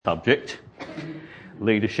subject,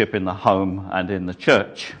 leadership in the home and in the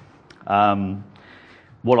church.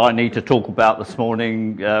 What I need to talk about this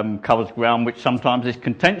morning covers ground which sometimes is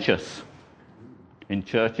contentious in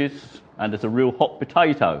churches and is a real hot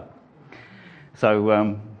potato.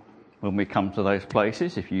 So when we come to those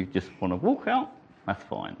places, if you just want to walk out, that's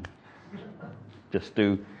fine. Just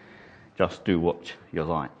do what you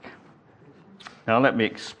like. Now let me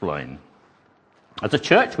explain. As a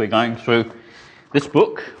church, we're going through this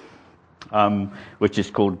book, which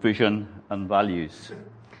is called Vision and Values.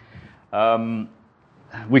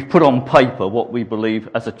 We've put on paper what we believe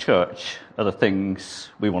as a church are the things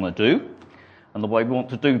we want to do and the way we want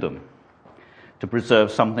to do them, to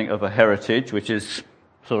preserve something of a heritage which is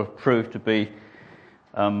sort of proved to be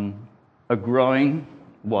a growing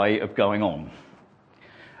way of going on.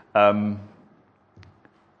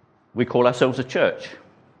 We call ourselves a church.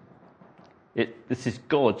 This is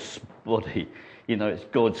God's body. It's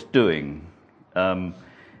God's doing.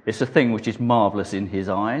 It's a thing which is marvellous in his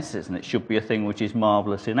eyes, and it should be a thing which is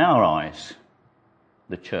marvellous in our eyes,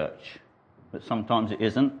 the church. But sometimes it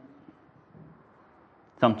isn't.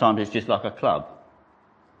 Sometimes it's just like a club.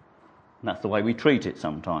 And that's the way we treat it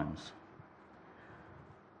sometimes.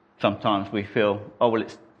 Sometimes we feel,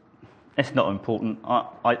 it's not important.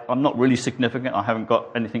 I'm not really significant. I haven't got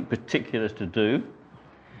anything particular to do.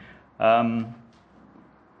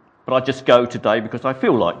 But I just go today because I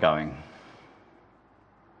feel like going.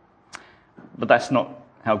 But that's not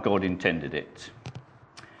how God intended it.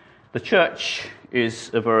 The church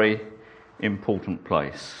is a very important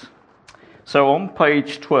place. So on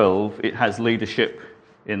page 12, it has leadership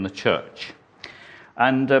in the church.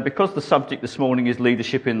 And because the subject this morning is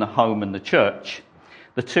leadership in the home and the church,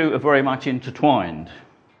 the two are very much intertwined.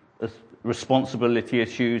 There's responsibility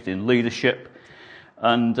issues in leadership,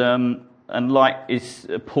 and like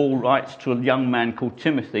Paul writes to a young man called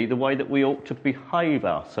Timothy, the way that we ought to behave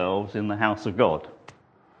ourselves in the house of God.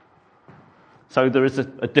 So there is a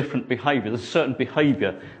different behaviour. There's a certain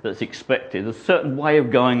behaviour that's expected. There's a certain way of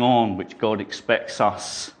going on which God expects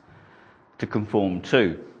us to conform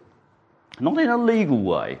to. Not in a legal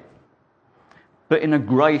way, but in a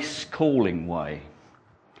grace-calling way.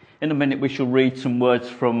 In a minute we shall read some words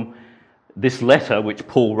from this letter which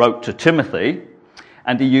Paul wrote to Timothy,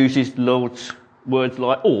 and he uses the Lord's words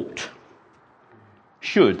like ought,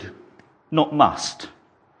 should, not must.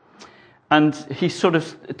 And he's sort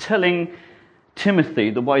of telling Timothy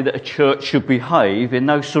the way that a church should behave in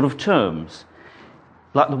those sort of terms.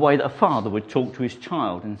 Like the way that a father would talk to his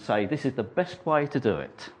child and say, this is the best way to do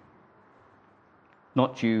it.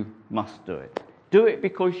 Not you must do it. Do it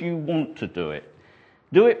because you want to do it.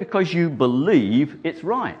 Do it because you believe it's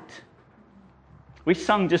right. We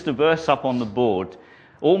sung just a verse up on the board.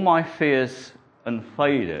 All my fears and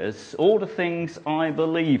failures, all the things I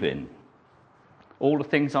believe in. All the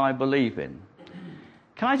things I believe in.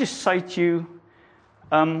 Can I just say to you,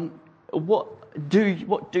 what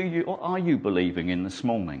are you believing in this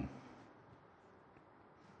morning?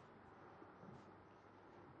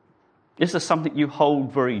 Is there something you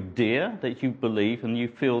hold very dear that you believe and you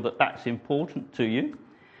feel that that's important to you?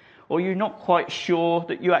 Or you're not quite sure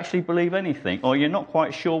that you actually believe anything, or you're not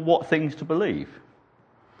quite sure what things to believe?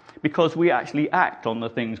 Because we actually act on the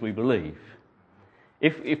things we believe.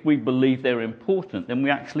 If we believe they're important, then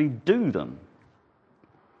we actually do them.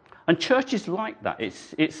 And church is like that.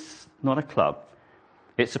 It's not a club.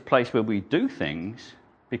 It's a place where we do things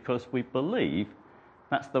because we believe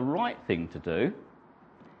that's the right thing to do.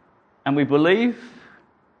 And we believe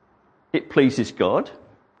it pleases God.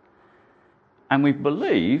 And we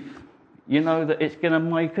believe, that it's going to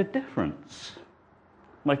make a difference.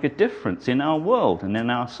 Make a difference in our world and in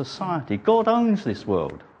our society. God owns this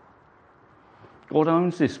world. God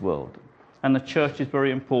owns this world. And the church is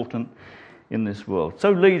very important in this world.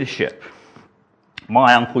 So leadership.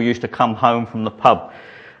 My uncle used to come home from the pub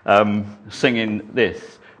singing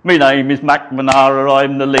this. My name is McManara,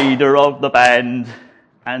 I'm the leader of the band.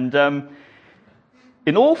 And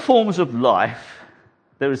in all forms of life,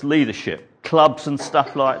 there is leadership. Clubs and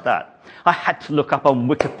stuff like that. I had to look up on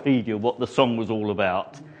Wikipedia what the song was all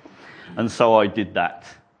about, and so I did that.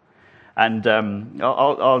 And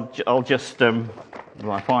I'll just, if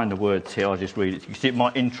I find the words here, I'll just read it. You see, it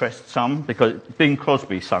might interest some because Bing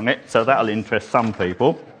Crosby sung it, so that'll interest some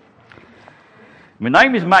people. My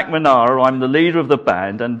name is McManara. I'm the leader of the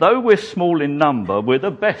band, and though we're small in number, we're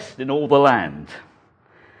the best in all the land.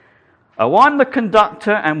 Oh, I'm the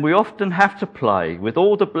conductor, and we often have to play with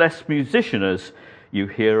all the blessed musicianers you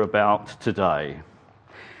hear about today.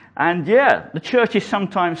 And yeah, the churches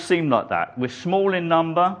sometimes seem like that. We're small in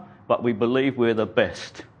number, but we believe we're the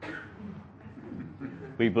best.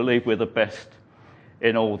 We believe we're the best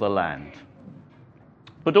in all the land.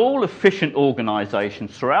 But all efficient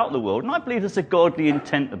organisations throughout the world, and I believe there's a godly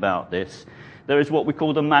intent about this, there is what we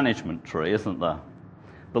call the management tree, isn't there?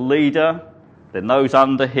 The leader, then those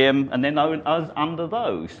under him, and then those under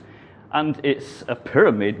those. And it's a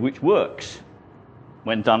pyramid which works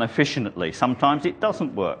when done efficiently. Sometimes it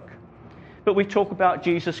doesn't work. But we talk about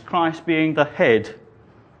Jesus Christ being the head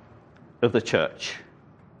of the church.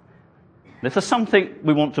 And if there's something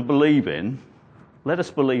we want to believe in, let us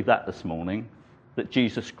believe that this morning, that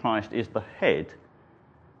Jesus Christ is the head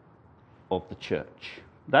of the church.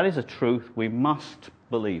 That is a truth we must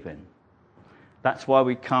believe in. That's why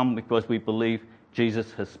we come, because we believe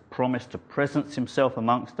Jesus has promised to presence himself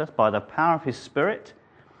amongst us by the power of his Spirit.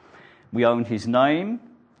 We own his name,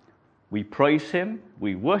 we praise him,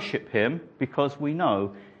 we worship him, because we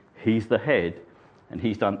know he's the head and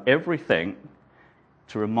he's done everything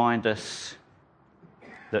to remind us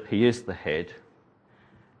that he is the head.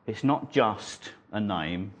 It's not just a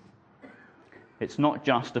name, it's not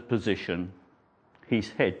just a position. He's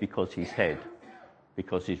head because he's head,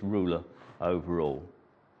 because he's ruler over all.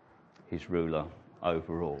 He's ruler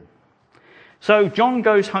over all. So John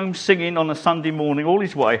goes home singing on a Sunday morning all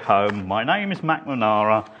his way home. My name is Mac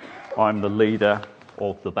Manara. I'm the leader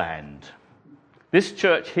of the band. This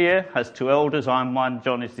church here has two elders. I'm one,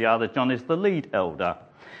 John is the other. John is the lead elder.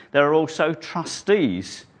 There are also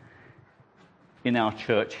trustees in our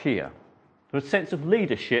church here. There's a sense of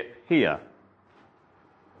leadership here.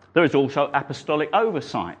 There is also apostolic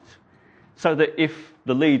oversight, so that if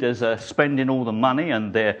the leaders are spending all the money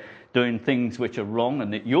and they're doing things which are wrong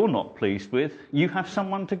and that you're not pleased with, you have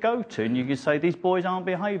someone to go to and you can say, these boys aren't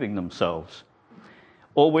behaving themselves.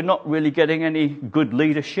 Or we're not really getting any good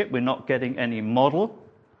leadership, we're not getting any model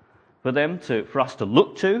for us to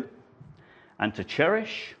look to and to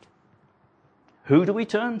cherish. Who do we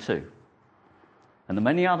turn to? And the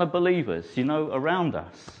many other believers, around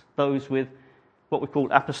us, those with what we call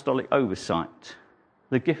apostolic oversight,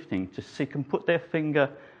 the gifting to seek and put their finger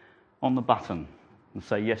on the button and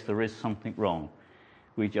say, yes, there is something wrong.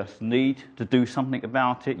 We just need to do something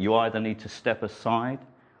about it. You either need to step aside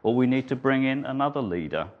or we need to bring in another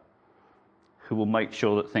leader who will make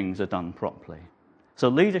sure that things are done properly. So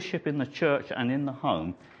leadership in the church and in the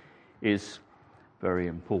home is very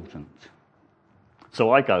important.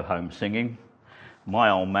 So I go home singing. My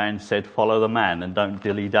old man said, follow the man and don't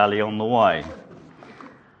dilly-dally on the way.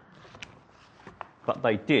 But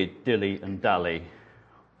they did dilly and dally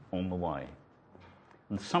on the way.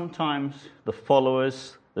 And sometimes the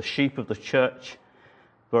followers, the sheep of the church,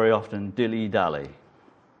 very often dilly-dally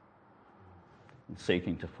in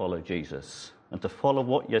seeking to follow Jesus and to follow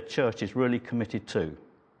what your church is really committed to.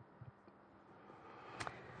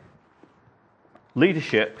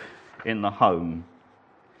 Leadership in the home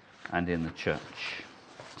and in the church.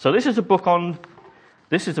 So this is a book on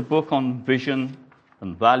vision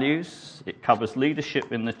and values. It covers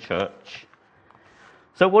leadership in the church.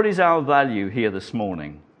 So what is our value here this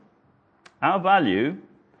morning? Our value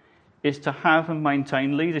is to have and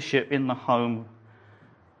maintain leadership in the home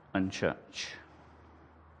and church.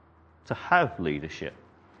 To have leadership.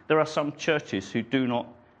 There are some churches who do not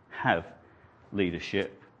have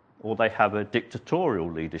leadership, or they have a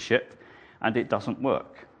dictatorial leadership, and it doesn't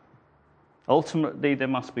work. Ultimately, there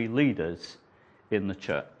must be leaders in the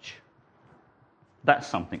church. That's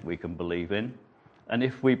something we can believe in. And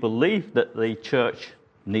if we believe that the church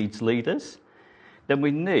needs leaders, then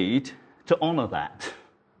we need to honour that.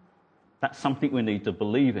 That's something we need to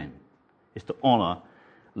believe in, is to honour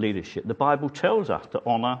leadership. The Bible tells us to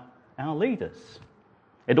honour our leaders.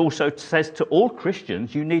 It also says to all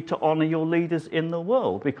Christians, you need to honour your leaders in the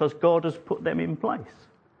world because God has put them in place.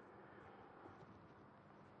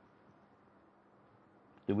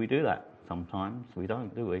 Do we do that? Sometimes we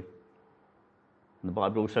don't, do we? And the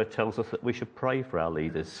Bible also tells us that we should pray for our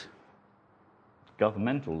leaders,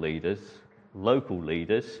 governmental leaders, local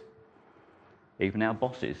leaders, even our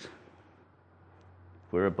bosses.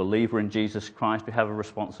 If we're a believer in Jesus Christ, we have a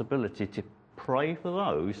responsibility to pray for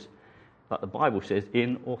those that the Bible says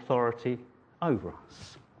in authority over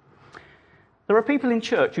us. There are people in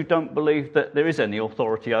church who don't believe that there is any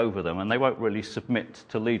authority over them and they won't really submit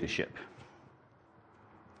to leadership.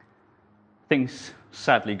 Things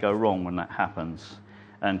sadly go wrong when that happens,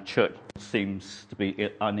 and church seems to be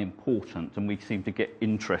unimportant, and we seem to get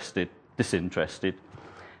disinterested,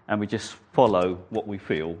 and we just follow what we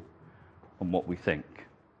feel and what we think.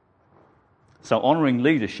 So honouring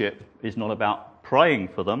leadership is not about praying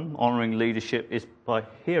for them. Honouring leadership is by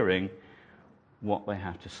hearing what they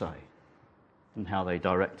have to say and how they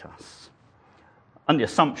direct us. And the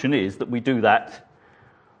assumption is that we do that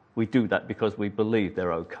We do that because we believe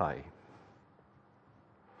they're okay.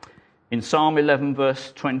 In Psalm 11,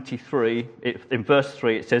 verse 23, in verse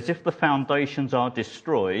 3, it says, if the foundations are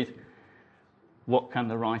destroyed, what can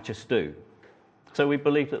the righteous do? So we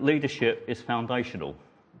believe that leadership is foundational.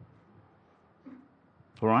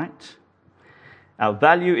 All right? Our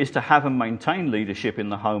value is to have and maintain leadership in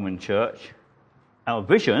the home and church. Our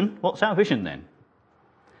vision, what's our vision then?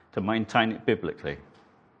 To maintain it biblically.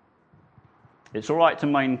 It's all right to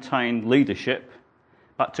maintain leadership,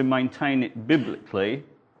 but to maintain it biblically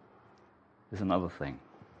is another thing.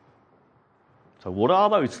 So what are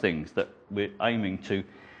those things that we're aiming to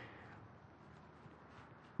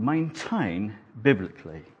maintain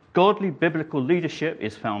biblically? Godly biblical leadership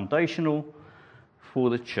is foundational for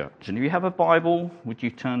the church. And if you have a Bible, would you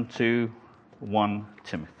turn to 1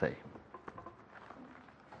 Timothy?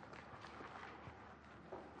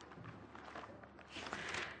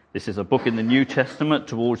 This is a book in the New Testament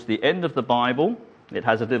towards the end of the Bible. It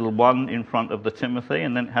has a little 1 in front of the Timothy,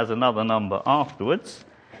 and then it has another number afterwards.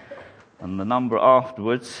 And the number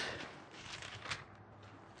afterwards,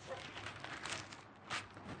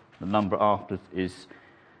 is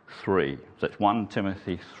 3. So it's 1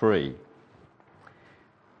 Timothy 3.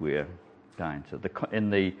 We're going to. In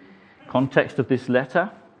the context of this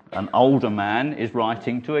letter, an older man is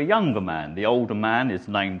writing to a younger man. The older man is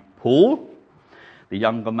named Paul. The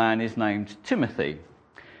younger man is named Timothy.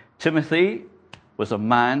 Timothy was a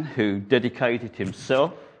man who dedicated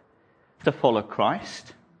himself to follow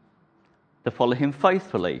Christ, to follow him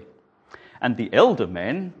faithfully. And the elder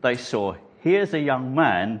men, they saw, here's a young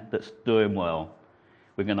man that's doing well.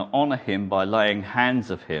 We're going to honour him by laying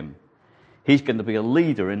hands of him. He's going to be a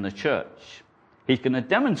leader in the church. He's going to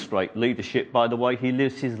demonstrate leadership by the way he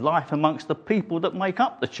lives his life amongst the people that make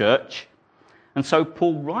up the church. And so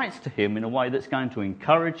Paul writes to him in a way that's going to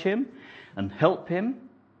encourage him and help him.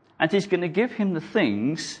 And he's going to give him the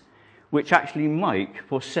things which actually make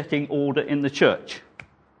for setting order in the church.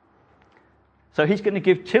 So he's going to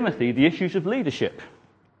give Timothy the issues of leadership.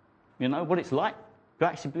 You know, what it's like to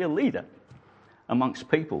actually be a leader amongst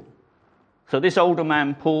people. So this older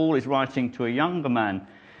man, Paul, is writing to a younger man,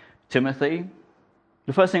 Timothy.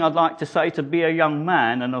 The first thing I'd like to say, to be a young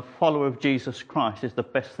man and a follower of Jesus Christ is the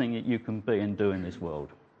best thing that you can be and do in this world.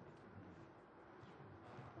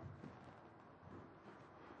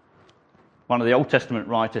 One of the Old Testament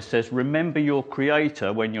writers says, remember your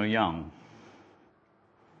Creator when you're young.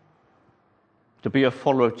 To be a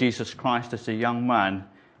follower of Jesus Christ as a young man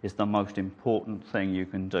is the most important thing you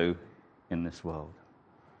can do in this world.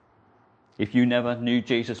 If you never knew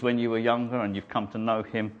Jesus when you were younger and you've come to know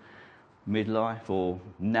him midlife, or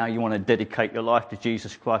now you want to dedicate your life to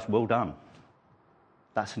Jesus Christ, well done.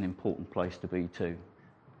 That's an important place to be too.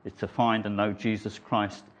 It's to find and know Jesus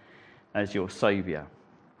Christ as your Saviour.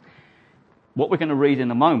 What we're going to read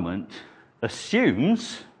in a moment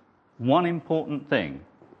assumes one important thing,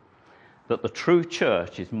 that the true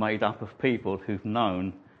church is made up of people who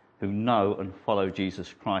know and follow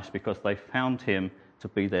Jesus Christ because they found him to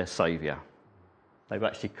be their Saviour. They've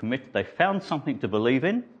actually they found something to believe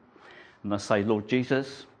in, and they say, Lord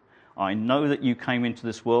Jesus, I know that you came into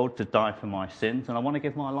this world to die for my sins, and I want to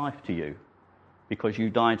give my life to you because you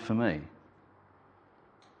died for me.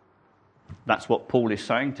 That's what Paul is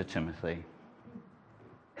saying to Timothy.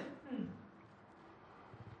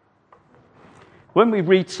 When we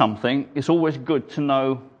read something, it's always good to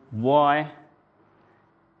know why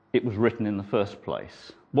it was written in the first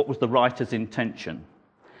place. What was the writer's intention?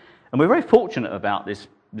 And we're very fortunate about this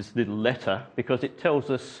little letter because it tells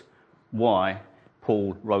us why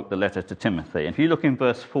Paul wrote the letter to Timothy. And if you look in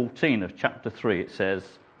verse 14 of chapter 3, it says,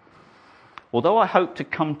 although I hope to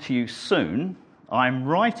come to you soon, I am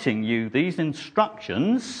writing you these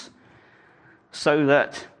instructions so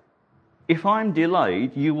that if I'm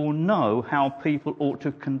delayed, you will know how people ought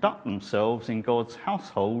to conduct themselves in God's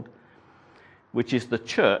household, which is the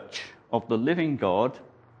church of the living God,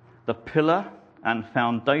 the pillar and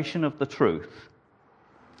foundation of the truth.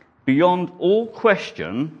 Beyond all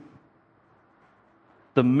question,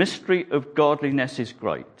 the mystery of godliness is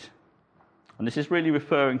great. And this is really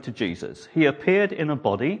referring to Jesus. He appeared in a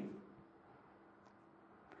body,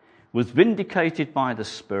 was vindicated by the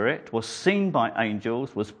Spirit, was seen by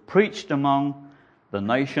angels, was preached among the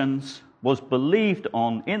nations, was believed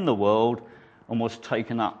on in the world, and was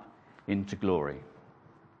taken up into glory.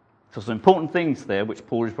 So some important things there which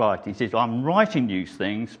Paul is writing. He says, I'm writing these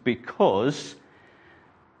things because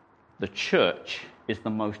the church is the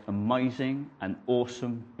most amazing and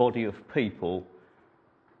awesome body of people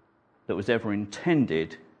that was ever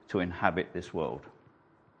intended to inhabit this world.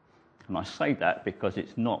 And I say that because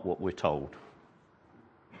it's not what we're told.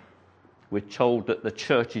 We're told that the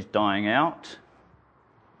church is dying out.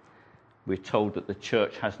 We're told that the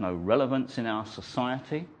church has no relevance in our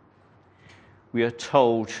society. We are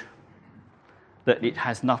told that it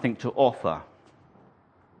has nothing to offer.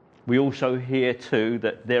 We also hear too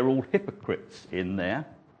that they're all hypocrites in there.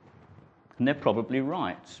 And they're probably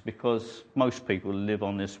right, because most people who live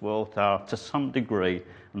on this world are to some degree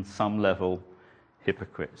and some level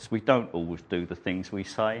hypocrites. We don't always do the things we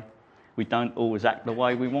say. We don't always act the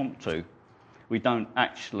way we want to. We don't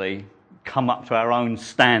actually come up to our own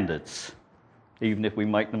standards, even if we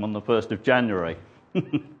make them on the 1st of January.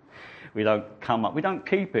 We don't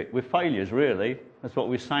keep it. We're failures, really. That's what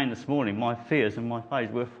we were saying this morning. My fears and my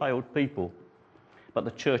failures, we're failed people. But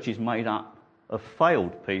the church is made up of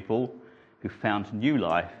failed people who found new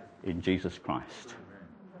life in Jesus Christ.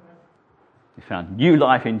 We found new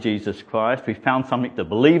life in Jesus Christ. We found something to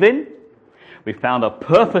believe in. We found a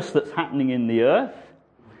purpose that's happening in the earth,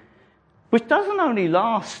 which doesn't only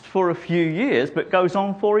last for a few years, but goes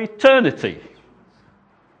on for eternity.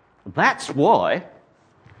 That's why.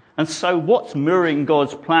 And so what's mirroring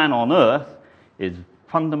God's plan on earth is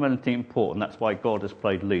fundamentally important. That's why God has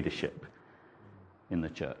played leadership in the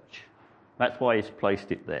church. That's why he's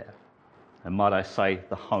placed it there. And might I say,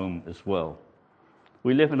 the home as well.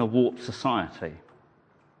 We live in a warped society.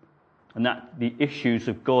 And that the issues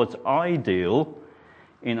of God's ideal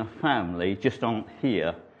in a family just aren't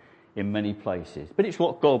here in many places. But it's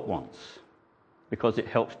what God wants, because it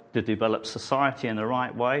helps to develop society in the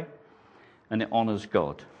right way, and it honours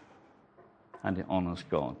God. And it honours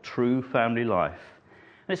God. True family life.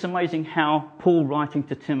 And it's amazing how Paul, writing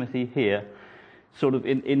to Timothy here, sort of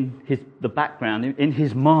in the background, in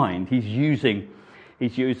his mind, he's using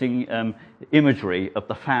imagery of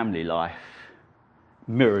the family life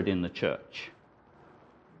mirrored in the church.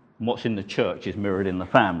 And what's in the church is mirrored in the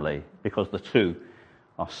family, because the two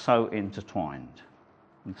are so intertwined.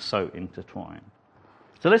 So intertwined.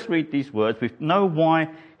 So let's read these words. We know why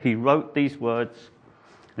he wrote these words.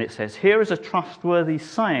 And it says, here is a trustworthy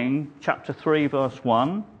saying, chapter 3, verse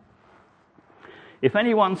 1. If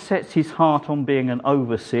anyone sets his heart on being an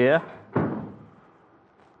overseer,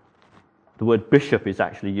 the word bishop is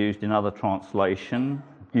actually used in other translation.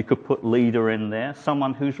 You could put leader in there,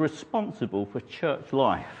 someone who's responsible for church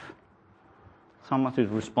life. Someone who's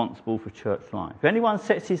responsible for church life. If anyone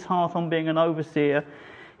sets his heart on being an overseer,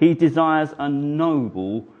 he desires a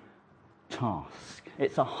noble task.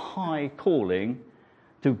 It's a high calling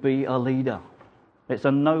to be a leader. It's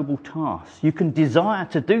a noble task. You can desire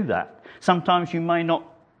to do that. Sometimes you may not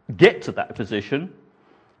get to that position,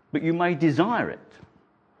 but you may desire it.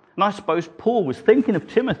 And I suppose Paul was thinking of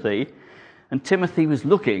Timothy, and Timothy was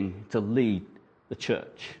looking to lead the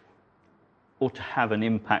church, or to have an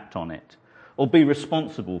impact on it, or be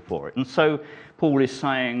responsible for it. And so Paul is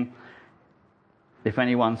saying, if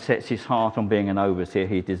anyone sets his heart on being an overseer,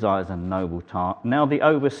 he desires a noble task. Now the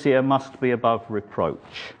overseer must be above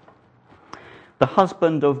reproach, the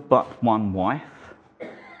husband of but one wife,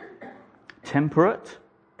 temperate,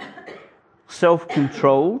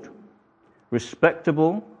 self-controlled,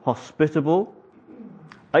 respectable, hospitable,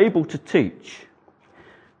 able to teach,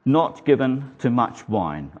 not given to much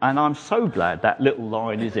wine. And I'm so glad that little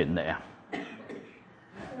line is in there.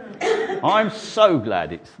 I'm so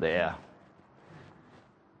glad it's there,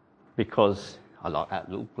 because I like that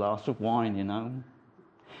little glass of wine, you know.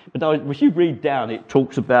 But if you read down, it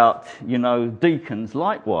talks about, deacons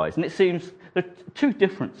likewise. And it seems the two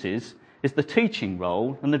differences is the teaching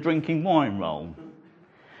role and the drinking wine role.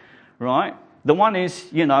 Right? The one is,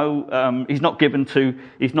 he's not given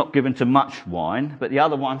to much wine, but the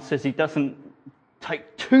other one says he doesn't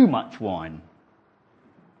take too much wine.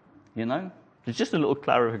 There's just a little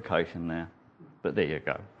clarification there. But there you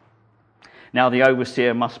go. Now the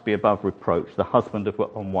overseer must be above reproach, the husband of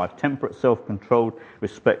one wife, temperate, self-controlled,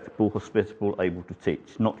 respectable, hospitable, able to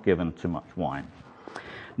teach, not given to much wine.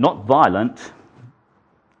 Not violent,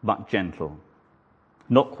 but gentle.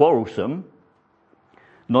 Not quarrelsome,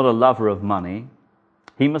 not a lover of money.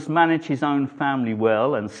 He must manage his own family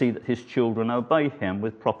well and see that his children obey him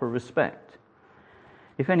with proper respect.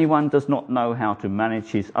 If anyone does not know how to manage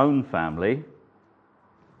his own family,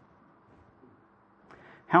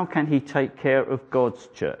 how can he take care of God's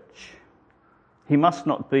church? He must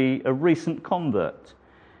not be a recent convert,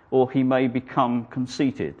 or he may become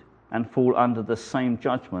conceited and fall under the same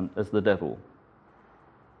judgment as the devil.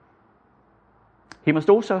 He must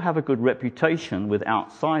also have a good reputation with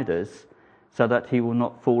outsiders, so that he will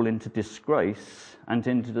not fall into disgrace and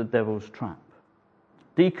into the devil's trap.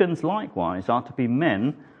 Deacons likewise are to be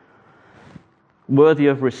men worthy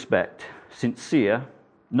of respect, sincere,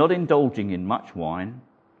 not indulging in much wine,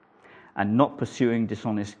 and not pursuing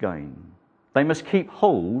dishonest gain. They must keep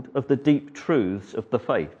hold of the deep truths of the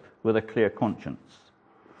faith with a clear conscience.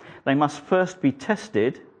 They must first be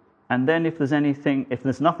tested, and then if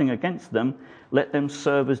there's nothing against them, let them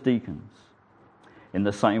serve as deacons. In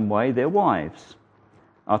the same way, their wives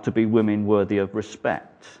are to be women worthy of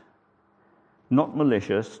respect, not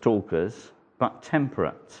malicious talkers, but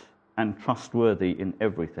temperate and trustworthy in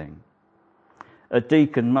everything. A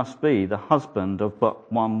deacon must be the husband of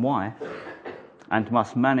but one wife, and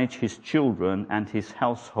must manage his children and his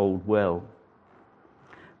household well.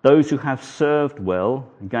 Those who have served well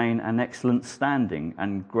gain an excellent standing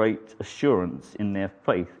and great assurance in their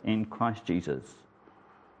faith in Christ Jesus.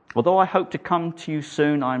 Although I hope to come to you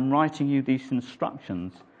soon, I'm writing you these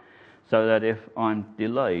instructions so that if I'm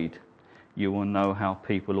delayed, you will know how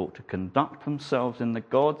people ought to conduct themselves in the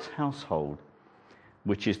God's household,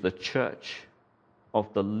 which is the church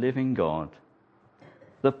of the living God,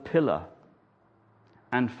 the pillar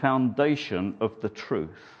and foundation of the truth,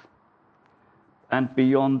 and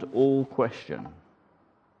beyond all question,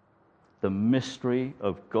 the mystery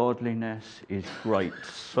of godliness is great,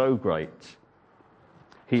 so great.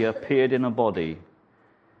 He appeared in a body,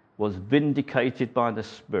 was vindicated by the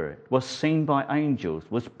Spirit, was seen by angels,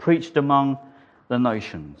 was preached among the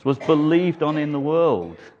nations, was believed on in the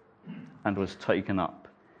world, and was taken up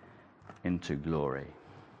into glory.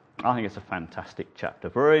 I think it's a fantastic chapter,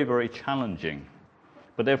 very, very challenging,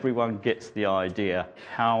 but everyone gets the idea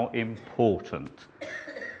how important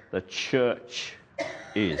the church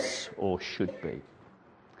is or should be.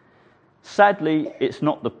 Sadly, it's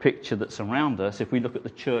not the picture that's around us if we look at the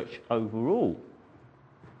church overall.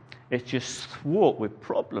 It's just fraught with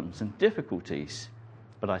problems and difficulties.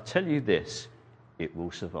 But I tell you this, it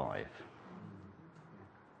will survive.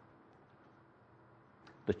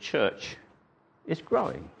 The church is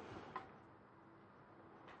growing.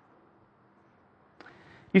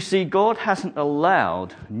 You see, God hasn't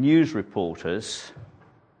allowed news reporters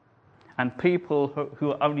and people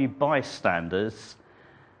who are only bystanders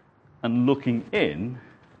and looking in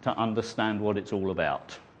to understand what it's all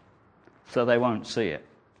about. So they won't see it.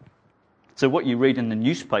 So what you read in the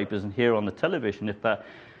newspapers and hear on the television,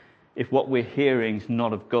 if what we're hearing is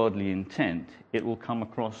not of godly intent, it will come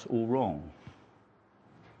across all wrong.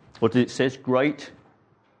 What it says, great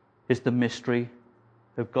is the mystery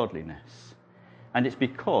of godliness. And it's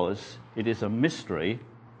because it is a mystery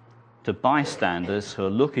to bystanders who are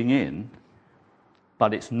looking in,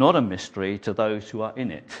 but it's not a mystery to those who are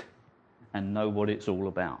in it and know what it's all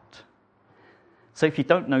about. So if you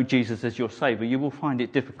don't know Jesus as your Saviour, you will find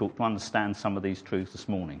it difficult to understand some of these truths this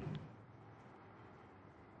morning.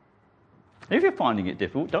 If you're finding it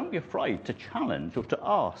difficult, don't be afraid to challenge or to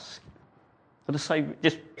ask. Or to say,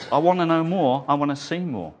 I want to know more, I want to see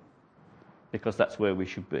more. Because that's where we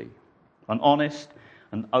should be. An honest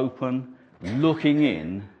and open looking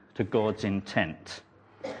in to God's intent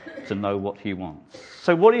to know what He wants.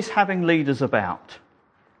 So what is having leaders about?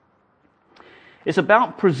 It's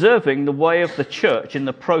about preserving the way of the church in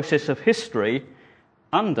the process of history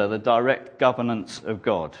under the direct governance of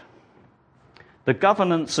God. The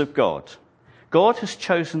governance of God. God has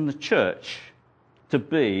chosen the church to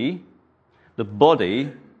be the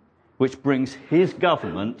body which brings His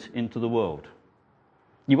government into the world.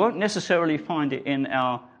 You won't necessarily find it in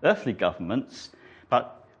our earthly governments,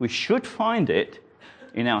 but we should find it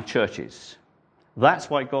in our churches. That's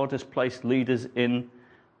why God has placed leaders in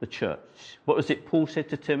the church. What was it Paul said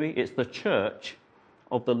to Timothy? It's the church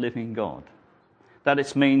of the living God. That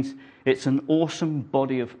it means it's an awesome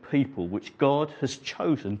body of people which God has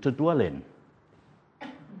chosen to dwell in.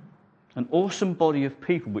 An awesome body of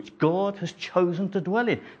people which God has chosen to dwell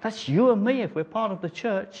in. That's you and me if we're part of the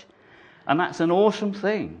church. And that's an awesome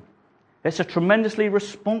thing. It's a tremendously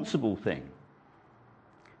responsible thing.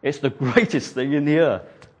 It's the greatest thing in the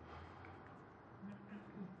earth.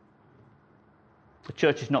 The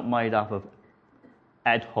church is not made up of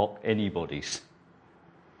ad hoc anybodies.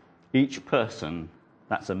 Each person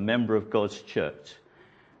that's a member of God's church,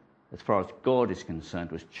 as far as God is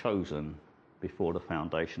concerned, was chosen before the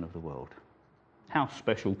foundation of the world. How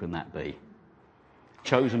special can that be?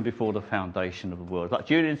 Chosen before the foundation of the world. Like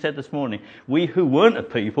Julian said this morning, we who weren't a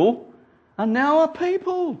people are now a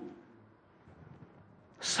people.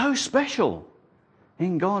 So special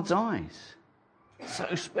in God's eyes.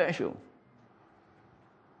 So special.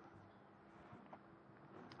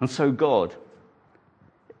 And so God,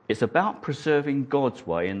 it's about preserving God's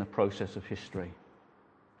way in the process of history.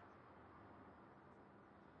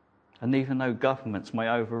 And even though governments may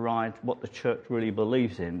override what the church really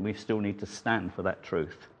believes in, we still need to stand for that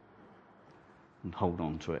truth and hold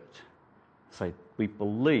on to it. Say, we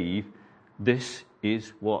believe This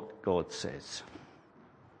is what God says.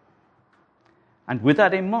 And with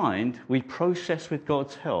that in mind, we process with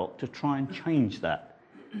God's help to try and change that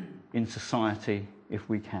in society if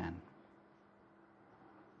we can.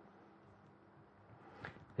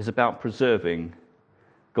 It's about preserving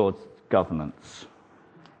God's governance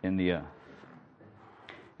in the earth.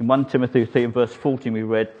 In 1 Timothy 3 and verse 14 we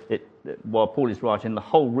read, while Paul is writing, the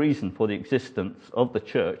whole reason for the existence of the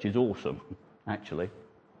church is awesome, actually.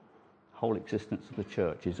 The whole existence of the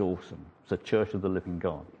church is awesome. It's a church of the living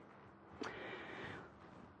God.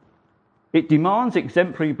 It demands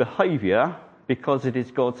exemplary behaviour because it is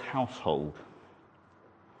God's household.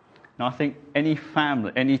 Now I think any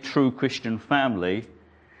family, any true Christian family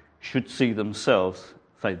should see themselves,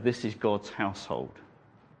 say, this is God's household.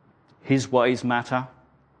 His ways matter.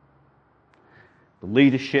 The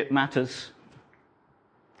leadership matters.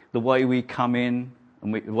 The way we come in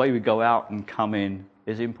and the way we go out and come in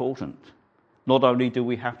is important. Not only do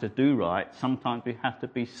we have to do right, sometimes we have to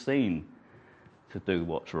be seen to do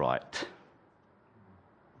what's right.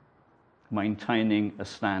 Maintaining a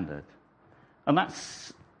standard. And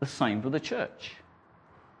that's the same for the church.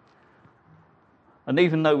 And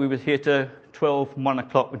even though we were here to 1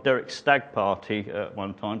 o'clock with Derek's stag party at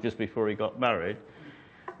one time, just before he got married,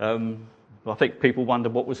 I think people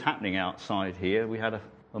wondered what was happening outside here. We had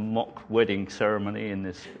a mock wedding ceremony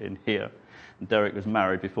in here. And Derek was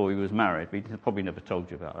married before he was married. We probably never told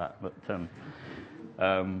you about that,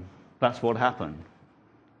 but that's what happened.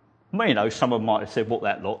 Well, you know, someone might have said, what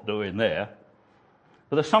that lot doing there?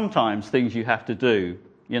 But there's sometimes things you have to do,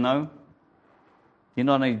 you know. You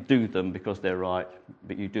not only do them because they're right,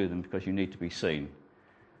 but you do them because you need to be seen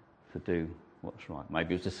to do what's right.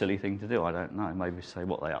 Maybe it's a silly thing to do, I don't know. Maybe say,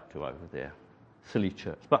 what are they up to over there? Silly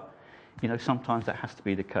church. But, you know, sometimes that has to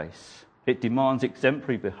be the case. It demands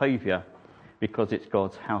exemplary behaviour because it's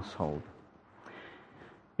God's household.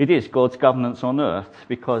 It is God's governance on earth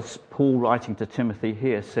because Paul, writing to Timothy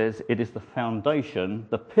here, says it is the foundation,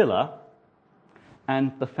 the pillar,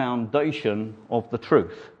 and the foundation of the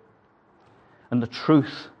truth. And the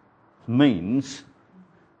truth means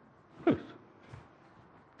truth.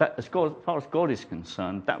 That, as far as God is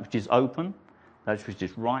concerned, that which is open, that which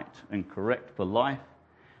is right and correct for life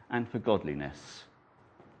and for godliness.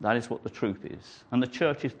 That is what the truth is. And the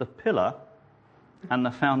church is the pillar and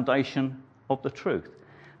the foundation of the truth.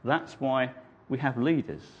 That's why we have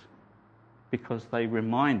leaders, because they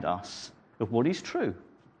remind us of what is true.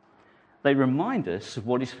 They remind us of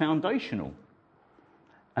what is foundational.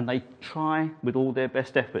 And they try with all their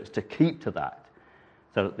best efforts to keep to that,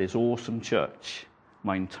 so that this awesome church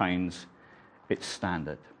maintains its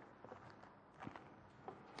standard.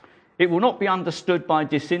 It will not be understood by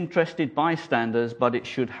disinterested bystanders, but it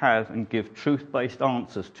should have and give truth-based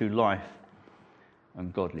answers to life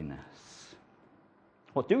and godliness.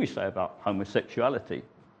 What do we say about homosexuality?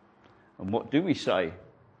 And what do we say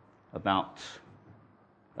about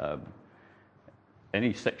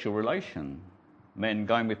any sexual relation? Men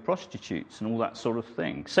going with prostitutes and all that sort of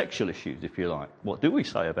thing. Sexual issues, if you like. What do we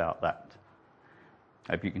say about that?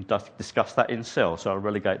 Maybe you can discuss that in cell, so I'll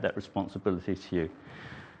relegate that responsibility to you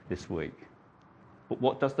this week. But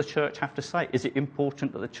what does the church have to say? Is it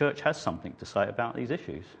important that the church has something to say about these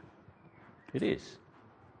issues? It is.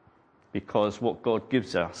 Because what God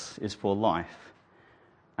gives us is for life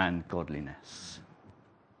and godliness.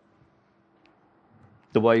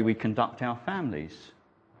 The way we conduct our families.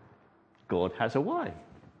 God has a way.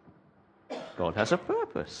 God has a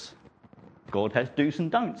purpose. God has do's and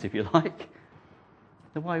don'ts, if you like.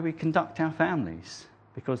 The way we conduct our families,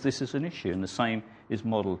 because this is an issue, and the same is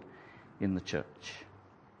modelled in the church.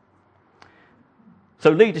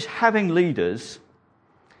 So having leaders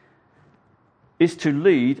is to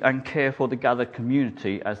lead and care for the gathered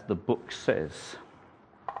community, as the book says.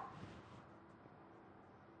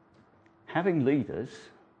 Having leaders,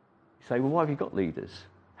 you say, well, why have you got leaders?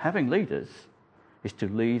 Having leaders is to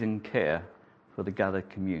lead and care for the gathered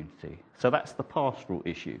community. So that's the pastoral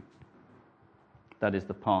issue. That is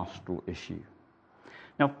the pastoral issue.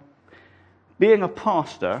 Now, being a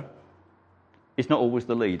pastor is not always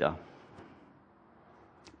the leader.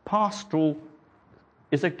 Pastoral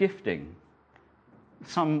is a gifting.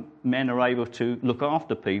 Some men are able to look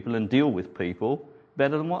after people and deal with people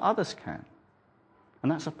better than what others can.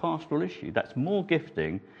 And that's a pastoral issue. That's more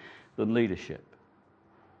gifting than leadership.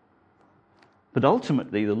 But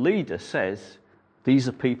ultimately, the leader says, these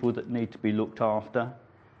are people that need to be looked after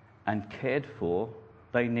and cared for.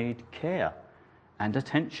 They need care and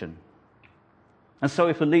attention. And so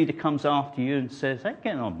if a leader comes after you and says, hey,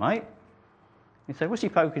 get on, mate. You say, what's he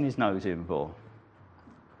poking his nose in for?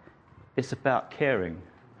 It's about caring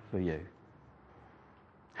for you.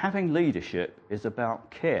 Having leadership is about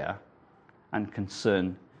care and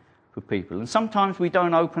concern for people. And sometimes we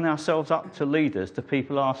don't open ourselves up to leaders, to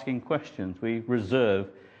people asking questions. We reserve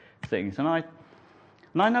things. And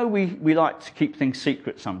I know we like to keep things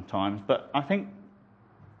secret sometimes, but I think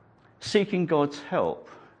seeking God's help,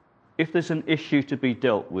 if there's an issue to be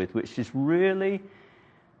dealt with which is really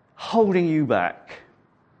holding you back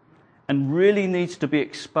and really needs to be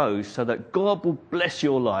exposed so that God will bless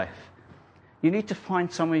your life, you need to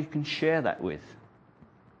find someone you can share that with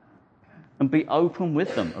and be open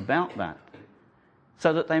with them about that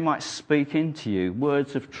so that they might speak into you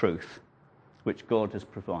words of truth which God has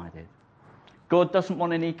provided. God doesn't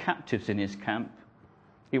want any captives in his camp.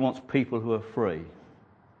 He wants people who are free.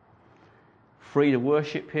 Free to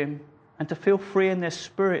worship him and to feel free in their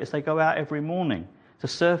spirit as they go out every morning to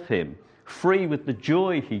serve him. Free with the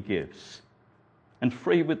joy he gives and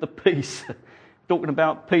free with the peace. Talking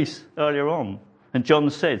about peace earlier on. And John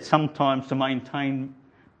said sometimes to maintain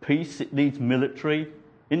peace it needs military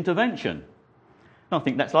intervention. And I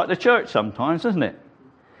think that's like the church sometimes, isn't it?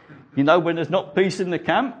 You know, when there's not peace in the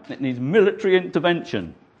camp, it needs military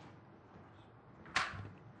intervention.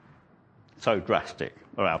 So drastic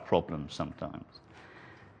are our problems sometimes.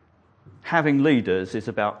 Having leaders is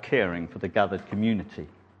about caring for the gathered community.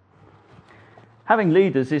 Having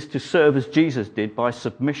leaders is to serve as Jesus did by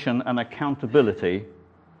submission and accountability.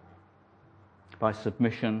 By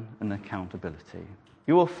submission and accountability.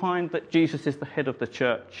 You will find that Jesus is the head of the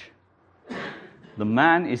church. The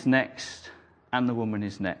man is next and the woman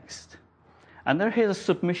is next. And there is a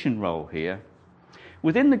submission role here.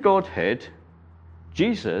 Within the Godhead,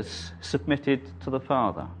 Jesus submitted to the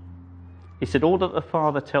Father. He said, all that the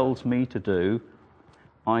Father tells me to do,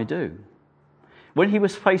 I do. When he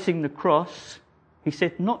was facing the cross, he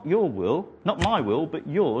said, not your will, not my will, but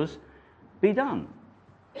yours be done.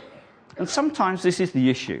 And sometimes this is the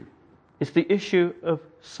issue. It's the issue of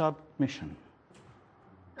submission.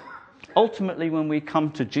 Ultimately, when we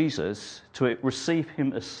come to Jesus to receive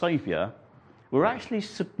him as Saviour, we're actually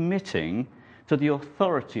submitting to the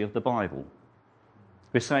authority of the Bible.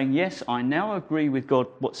 We're saying, yes, I now agree with God,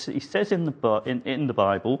 what he says in the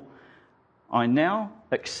Bible. I now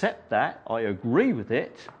accept that, I agree with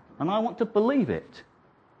it, and I want to believe it.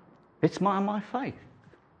 It's my faith.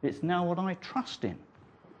 It's now what I trust in.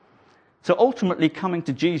 So ultimately, coming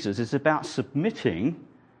to Jesus is about submitting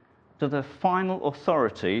to the final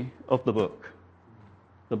authority of the book,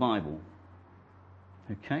 the Bible.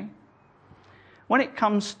 Okay? When it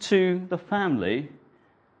comes to the family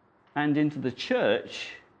and into the church,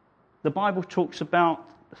 the Bible talks about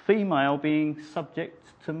female being subject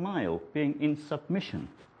to male, being in submission.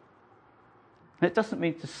 And it doesn't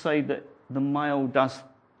mean to say that the male does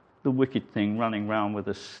the wicked thing, running around with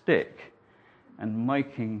a stick and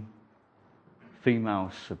making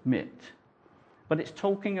females submit. But it's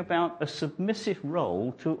talking about a submissive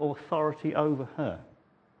role to authority over her.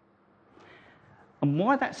 And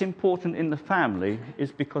why that's important in the family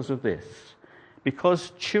is because of this.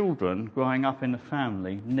 Because children growing up in a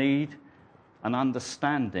family need an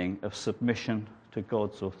understanding of submission to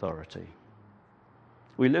God's authority.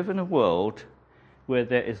 We live in a world where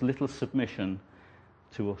there is little submission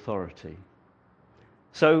to authority.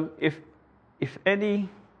 So if anything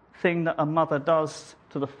that a mother does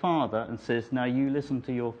to the father and says, now you listen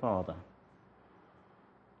to your father.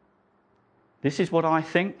 This is what I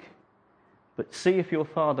think, but see if your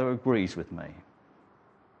father agrees with me.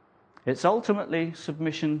 It's ultimately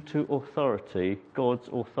submission to authority, God's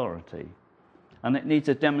authority. And it needs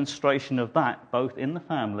a demonstration of that both in the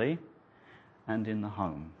family and in the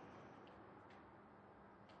home.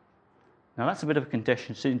 Now that's a bit of a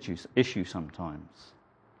contentious issue sometimes.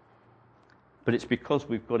 But it's because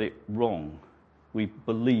we've got it wrong. We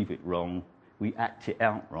believe it wrong. We act it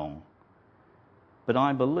out wrong. But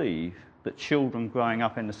I believe that children growing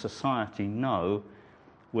up in a society know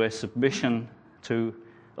where submission to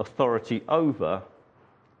authority over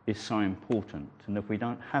is so important. And if we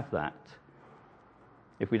don't have that,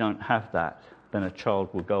 then a child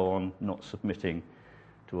will go on not submitting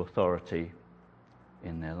to authority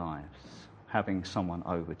in their lives, having someone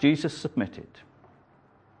over. Jesus submitted.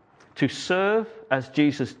 To serve as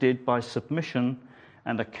Jesus did by submission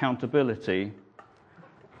and accountability,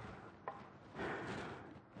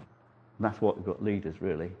 that's what we've got leaders,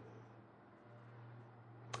 really.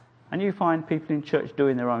 And you find people in church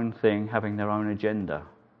doing their own thing, having their own agenda,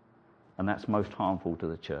 and that's most harmful to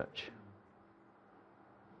the church.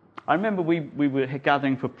 I remember we were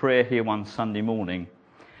gathering for prayer here one Sunday morning,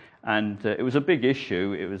 and it was a big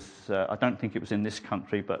issue. It was I don't think it was in this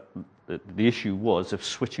country, but the issue was of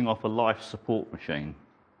switching off a life support machine.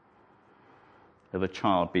 of a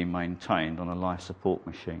child being maintained on a life support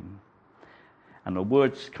machine. And the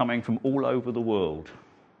words coming from all over the world.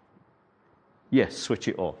 Yes, switch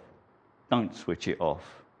it off. Don't switch it off.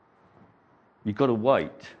 You've got to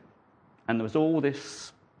wait. And there was all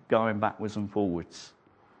this going backwards and forwards.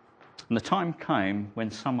 And the time came when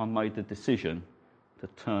someone made the decision to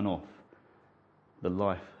turn off the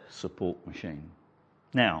life support machine.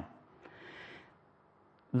 Now,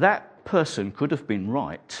 that person could have been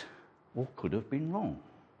right or could have been wrong.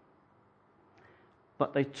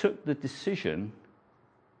 But they took the decision,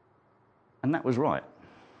 and that was right.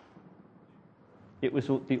 It was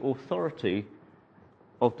the authority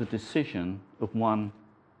of the decision of one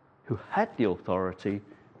who had the authority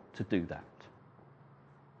to do that.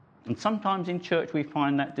 And sometimes in church we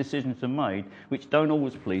find that decisions are made which don't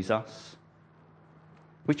always please us,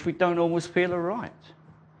 which we don't always feel are right.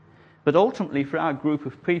 But ultimately for our group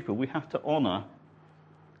of people we have to honour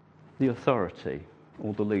the authority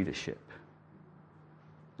or the leadership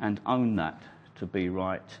and own that to be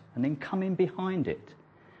right and then come in behind it.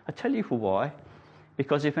 I tell you for why.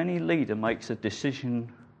 Because if any leader makes a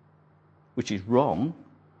decision which is wrong,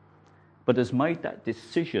 but has made that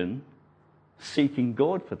decision seeking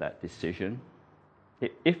God for that decision,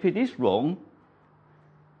 if it is wrong,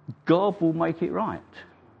 God will make it right.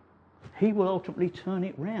 He will ultimately turn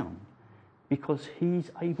it round because he's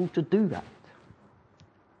able to do that.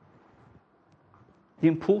 The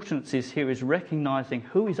importance here is recognising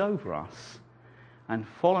who is over us and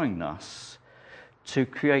following us to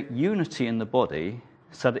create unity in the body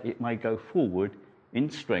so that it may go forward in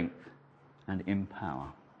strength and in power.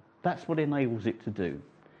 That's what enables it to do.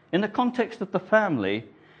 In the context of the family,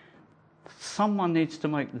 someone needs to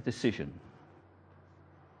make the decision.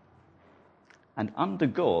 And under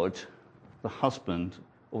God, the husband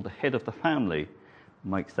or the head of the family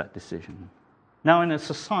makes that decision. Now, in a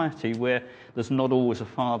society where there's not always a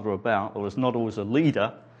father about or there's not always a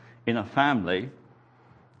leader in a family,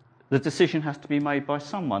 the decision has to be made by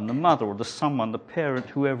someone, the mother or the parent,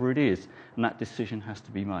 whoever it is, and that decision has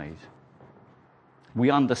to be made. We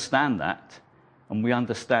understand that, and we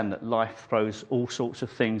understand that life throws all sorts of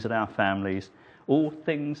things at our families, all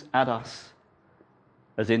things at us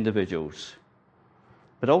as individuals.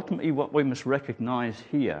 But ultimately what we must recognise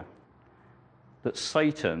here, that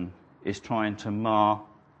Satan is trying to mar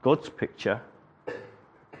God's picture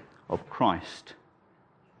of Christ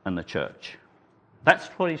and the church. That's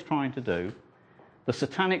what he's trying to do. The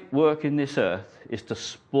satanic work in this earth is to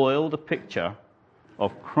spoil the picture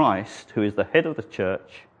of Christ, who is the head of the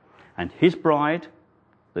church, and his bride,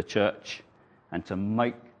 the church, and to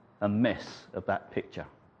make a mess of that picture.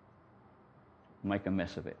 Make a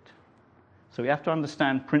mess of it. So we have to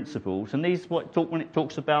understand principles, and when it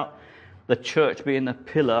talks about the church being the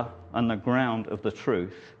pillar and the ground of the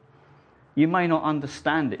truth, you may not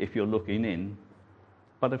understand it if you're looking in,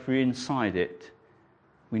 but if you're inside it,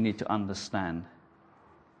 we need to understand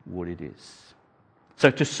what it is. So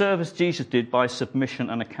to serve as Jesus did by submission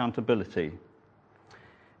and accountability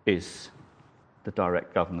is the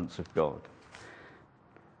direct governance of God.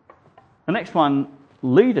 The next one,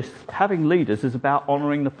 having leaders is about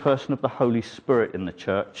honouring the person of the Holy Spirit in the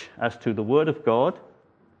church as to the Word of God,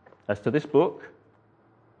 as to this book,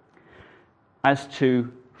 as to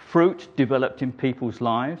fruit developed in people's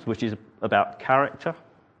lives, which is about character,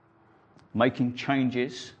 making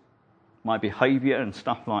changes, my behaviour and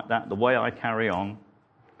stuff like that, the way I carry on,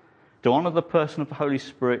 to honour the person of the Holy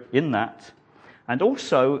Spirit in that, and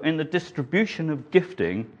also in the distribution of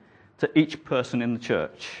gifting to each person in the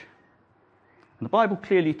church. And the Bible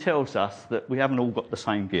clearly tells us that we haven't all got the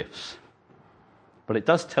same gifts, but it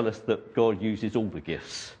does tell us that God uses all the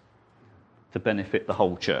gifts to benefit the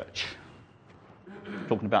whole church.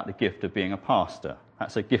 Talking about the gift of being a pastor,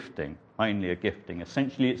 that's a gifting, mainly a gifting.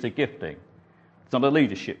 Essentially it's a gifting. It's not a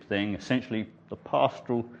leadership thing. Essentially the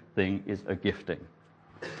pastoral thing is a gifting.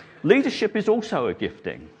 Leadership is also a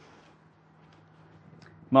gifting.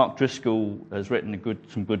 Mark Driscoll has written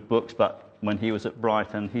some good books, but when he was at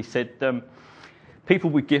Brighton, he said people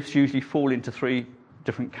with gifts usually fall into three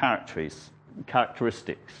different characteristics,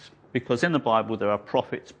 because in the Bible there are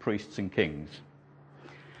prophets, priests and kings.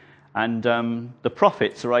 And the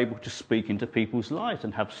prophets are able to speak into people's lives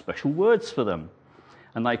and have special words for them.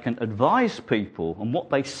 And they can advise people, and what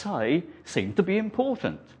they say seems to be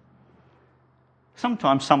important.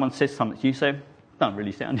 Sometimes someone says something to you, say, don't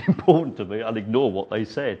really sound important to me, I'll ignore what they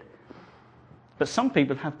said. But some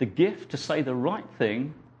people have the gift to say the right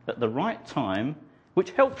thing at the right time,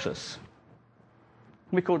 which helps us.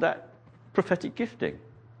 We call that prophetic gifting.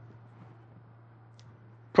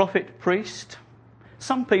 Prophet, priest.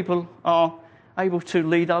 Some people are able to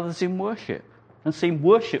lead others in worship. and seem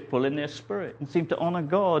worshipful in their spirit and seem to honour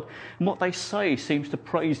God. And what they say seems to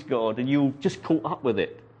praise God, and you're just caught up with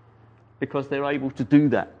it because they're able to do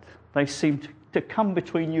that. They seem to come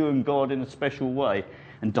between you and God in a special way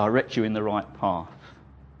and direct you in the right path.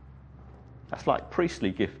 That's like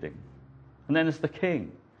priestly gifting. And then there's the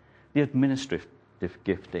king, the administrative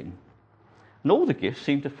gifting. And all the gifts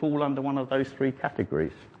seem to fall under one of those three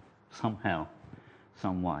categories somehow,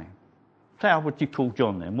 some way. So how would you call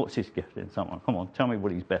John then? What's his gifting? Someone, come on, tell me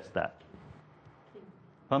what he's best at. King.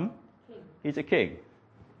 Pardon? King. He's a king.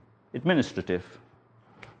 Administrative.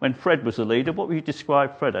 When Fred was a leader, what would you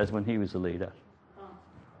describe Fred as when he was a leader?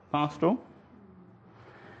 Pastoral?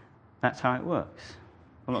 That's how it works.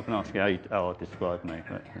 I'm not going to ask you how I'll describe me.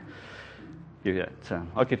 But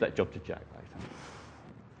I'll give that job to Jack later.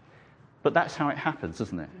 But that's how it happens,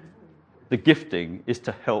 isn't it? The gifting is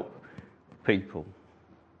to help people.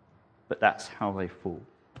 But that's how they fall.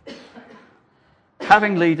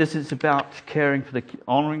 Having leaders is about caring for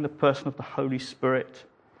honouring the person of the Holy Spirit,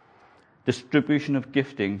 distribution of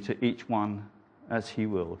gifting to each one as he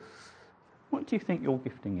wills. What do you think your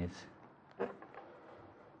gifting is?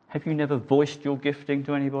 Have you never voiced your gifting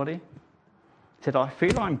to anybody? Said, I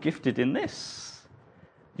feel I'm gifted in this.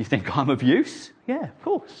 Do you think I'm of use? Yeah, of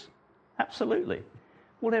course. Absolutely.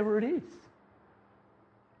 Whatever it is.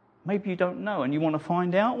 Maybe you don't know and you want to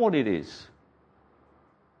find out what it is.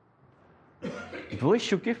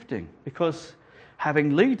 Voice your gifting, because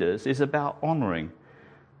having leaders is about honouring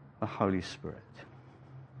the Holy Spirit.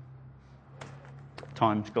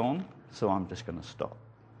 Time's gone, so I'm just going to stop.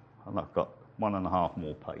 And I've got 1.5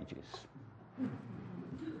 more pages.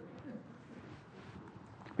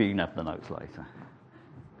 But you can have the notes later.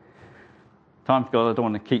 Time's gone, I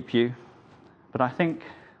don't want to keep you. But I think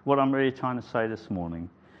what I'm really trying to say this morning,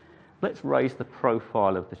 let's raise the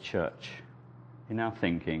profile of the church in our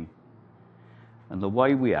thinking and the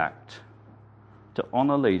way we act to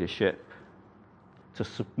honour leadership, to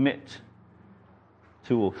submit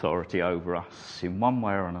to authority over us in one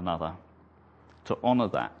way or another, to honour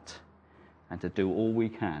that and to do all we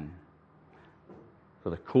can for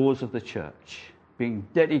the cause of the church, being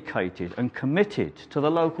dedicated and committed to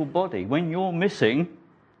the local body. When you're missing,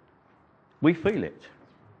 we feel it.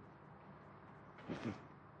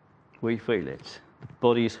 We feel it. The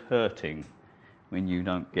body's hurting when you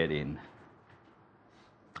don't get in.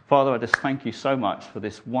 Father, I just thank you so much for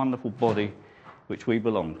this wonderful body which we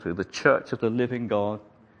belong to, the church of the living God,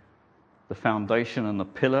 the foundation and the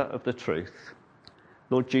pillar of the truth.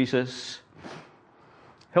 Lord Jesus,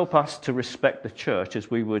 help us to respect the church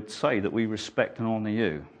as we would say that we respect and honour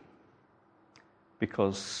you,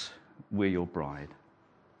 because we're your bride.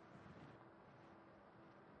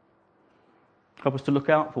 Help us to look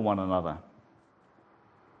out for one another.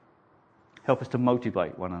 Help us to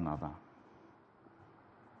motivate one another.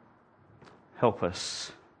 Help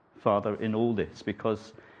us, Father, in all this,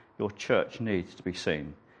 because your church needs to be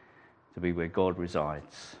seen to be where God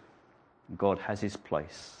resides. God has his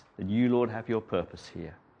place. And you, Lord, have your purpose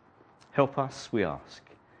here. Help us, we ask,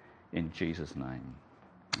 in Jesus' name.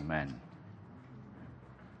 Amen.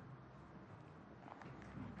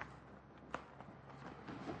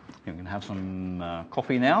 You can have some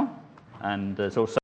coffee now, and there's also